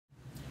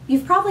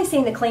You've probably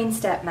seen the Clean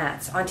Step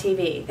mats on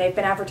TV. They've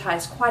been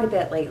advertised quite a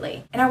bit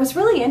lately. And I was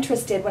really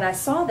interested when I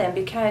saw them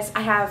because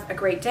I have a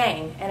Great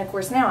Dane, and of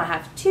course now I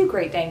have two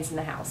Great Danes in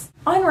the house.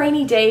 On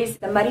rainy days,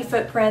 the muddy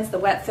footprints, the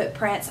wet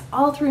footprints,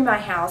 all through my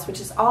house, which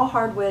is all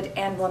hardwood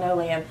and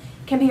linoleum,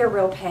 can be a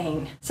real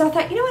pain. So I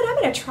thought, you know what,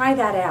 I'm going to try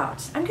that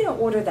out. I'm going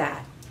to order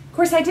that. Of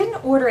course, I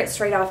didn't order it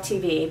straight off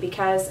TV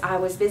because I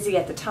was busy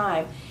at the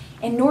time.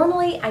 And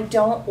normally I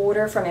don't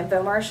order from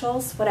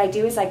infomercials. What I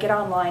do is I get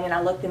online and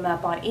I look them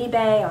up on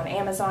eBay, on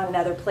Amazon, and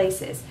other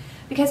places.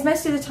 Because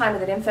most of the time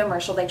with an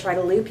infomercial, they try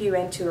to loop you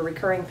into a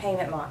recurring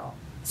payment model.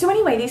 So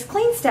anyway, these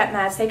Clean Step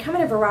mats, they come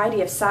in a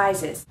variety of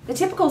sizes. The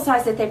typical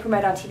size that they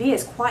promote on TV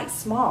is quite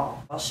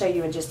small. I'll show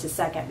you in just a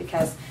second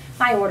because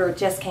my order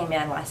just came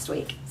in last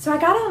week. So I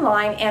got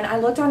online and I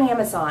looked on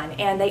Amazon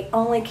and they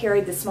only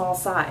carried the small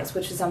size,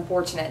 which was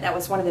unfortunate. That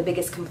was one of the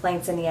biggest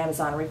complaints in the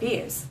Amazon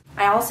reviews.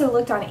 I also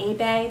looked on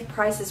eBay. The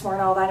prices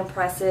weren't all that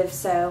impressive,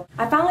 so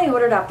I finally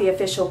ordered off the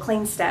official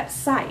Clean Step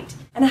site.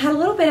 And I had a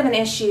little bit of an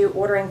issue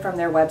ordering from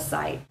their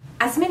website.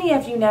 As many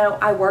of you know,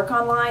 I work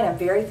online. I'm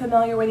very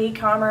familiar with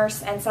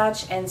e-commerce and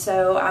such, and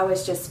so I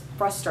was just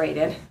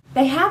frustrated.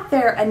 They have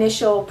their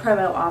initial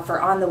promo offer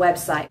on the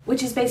website,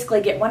 which is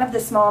basically get one of the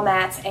small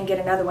mats and get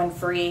another one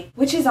free,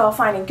 which is all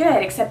fine and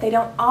good, except they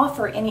don't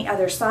offer any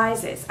other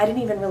sizes. I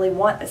didn't even really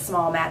want the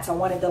small mats. I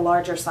wanted the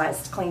larger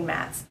sized clean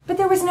mats. But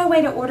there was no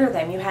way to order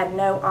them. You had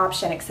no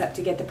option except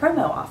to get the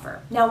promo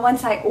offer. Now,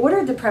 once I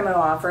ordered the promo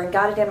offer and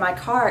got it in my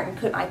cart and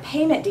put my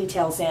payment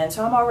details in,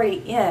 so I'm already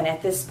in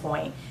at this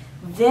point,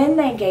 then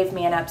they gave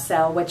me an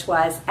upsell, which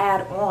was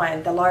add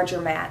on the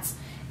larger mats,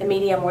 the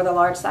medium or the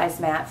large size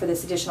mat for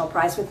this additional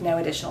price with no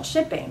additional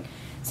shipping.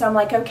 So I'm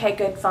like, okay,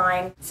 good,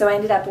 fine. So I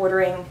ended up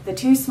ordering the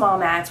two small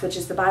mats, which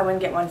is the buy one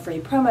get one free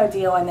promo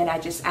deal, and then I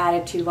just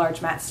added two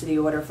large mats to the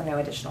order for no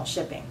additional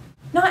shipping.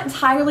 Not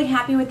entirely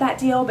happy with that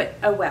deal, but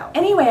oh well.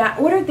 Anyway, I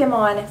ordered them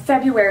on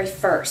February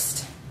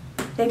 1st.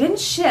 They didn't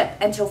ship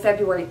until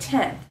February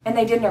 10th, and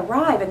they didn't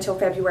arrive until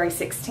February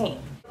 16th.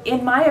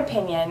 In my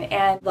opinion,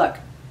 and look,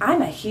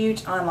 I'm a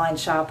huge online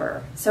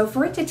shopper, so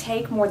for it to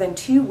take more than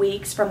 2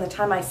 weeks from the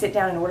time I sit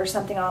down and order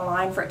something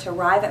online for it to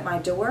arrive at my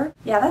door,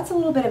 yeah, that's a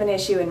little bit of an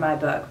issue in my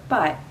book.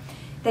 But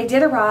they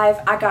did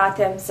arrive, I got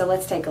them, so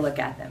let's take a look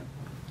at them.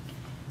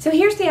 So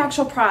here's the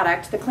actual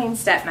product, the Clean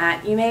Step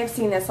mat. You may have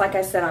seen this, like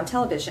I said, on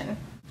television.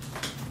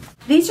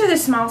 These are the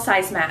small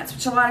size mats,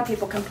 which a lot of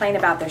people complain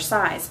about their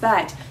size,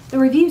 but the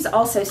reviews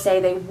also say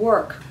they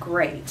work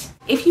great.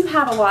 If you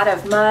have a lot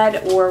of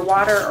mud or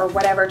water or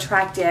whatever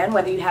tracked in,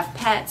 whether you have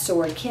pets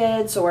or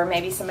kids or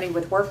maybe somebody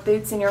with work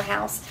boots in your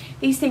house,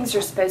 these things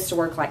are supposed to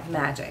work like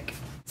magic.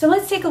 So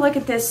let's take a look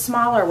at this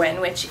smaller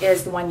one, which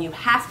is the one you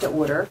have to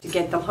order to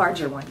get the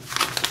larger one.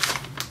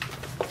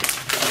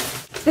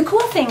 The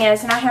cool thing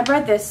is, and I have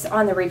read this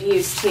on the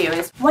reviews too,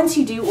 is once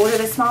you do order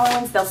the smaller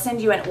ones, they'll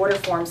send you an order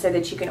form so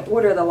that you can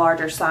order the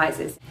larger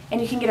sizes. And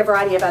you can get a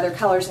variety of other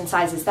colors and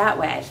sizes that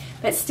way.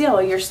 But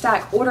still, you're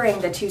stuck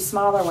ordering the two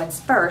smaller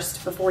ones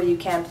first before you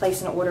can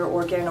place an order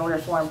or get an order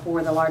form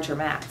for the larger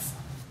mats.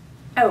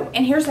 Oh,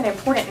 and here's an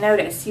important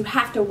notice. You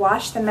have to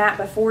wash the mat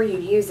before you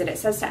use it. It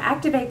says to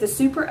activate the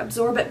super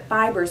absorbent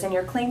fibers in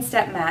your Clean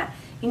Step mat,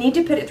 you need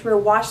to put it through a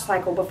wash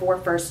cycle before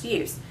first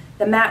use.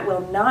 The mat will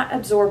not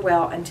absorb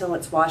well until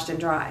it's washed and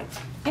dried.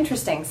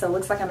 Interesting, so it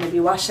looks like I'm going to be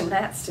washing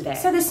mats today.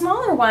 So the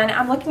smaller one,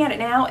 I'm looking at it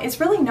now,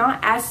 is really not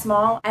as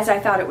small as I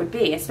thought it would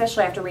be,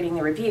 especially after reading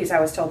the reviews. I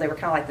was told they were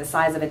kind of like the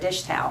size of a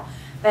dish towel.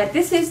 But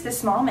this is the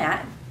small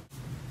mat.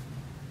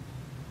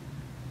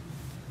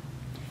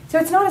 So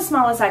it's not as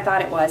small as I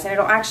thought it was, and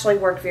it'll actually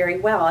work very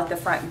well at the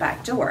front and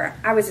back door.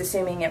 I was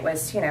assuming it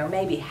was,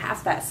 maybe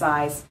half that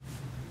size.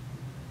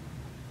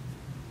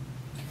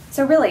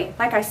 So really,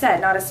 like I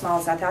said, not as small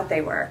as I thought they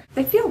were.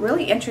 They feel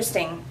really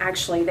interesting,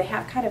 actually. They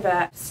have kind of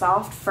a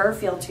soft fur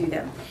feel to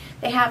them.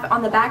 They have,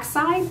 on the back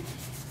side,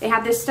 they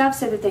have this stuff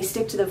so that they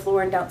stick to the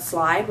floor and don't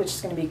slide, which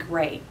is going to be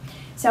great.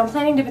 So I'm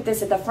planning to put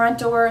this at the front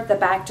door, the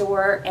back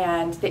door,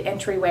 and the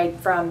entryway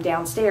from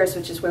downstairs,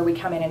 which is where we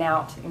come in and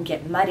out and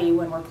get muddy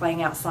when we're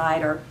playing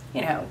outside or,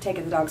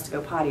 taking the dogs to go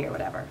potty or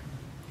whatever.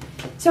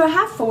 So I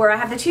have four. I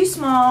have the two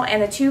small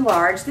and the two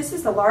large. This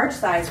is the large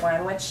size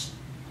one, which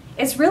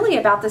it's really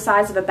about the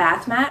size of a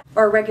bath mat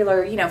or a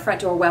regular,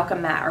 front door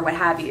welcome mat or what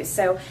have you.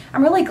 So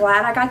I'm really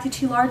glad I got the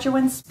two larger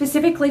ones,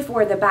 specifically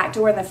for the back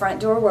door and the front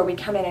door where we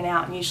come in and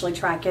out and usually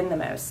track in the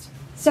most.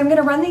 So I'm going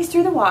to run these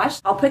through the wash.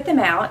 I'll put them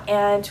out,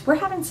 and we're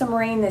having some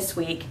rain this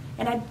week,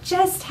 and I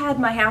just had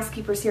my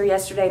housekeepers here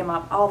yesterday to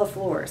mop all the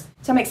floors.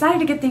 So I'm excited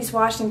to get these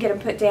washed and get them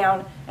put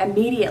down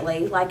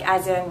immediately, like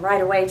as in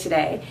right away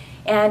today.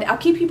 And I'll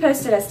keep you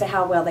posted as to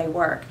how well they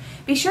work.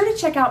 Be sure to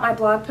check out my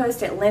blog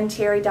post at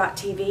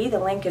lynnterry.tv.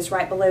 The link is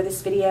right below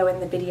this video in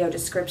the video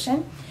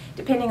description,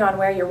 depending on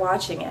where you're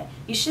watching it.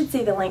 You should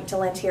see the link to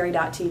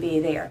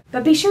lynnterry.tv there.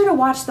 But be sure to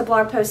watch the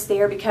blog post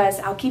there because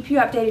I'll keep you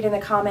updated in the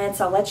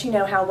comments. I'll let you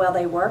know how well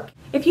they work.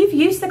 If you've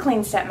used the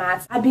Clean Step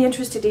mats, I'd be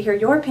interested to hear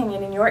your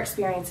opinion and your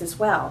experience as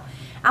well.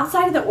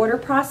 Outside of the order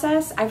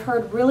process, I've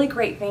heard really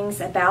great things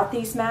about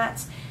these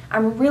mats.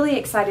 I'm really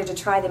excited to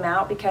try them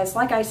out because,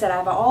 like I said, I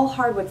have all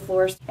hardwood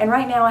floors, and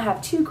right now I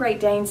have 2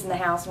 Great Danes in the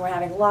house and we're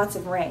having lots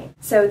of rain.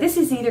 So this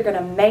is either going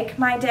to make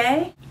my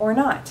day or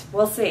not.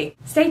 We'll see.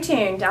 Stay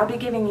tuned. I'll be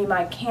giving you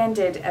my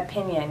candid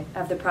opinion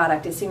of the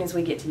product as soon as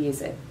we get to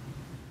use it.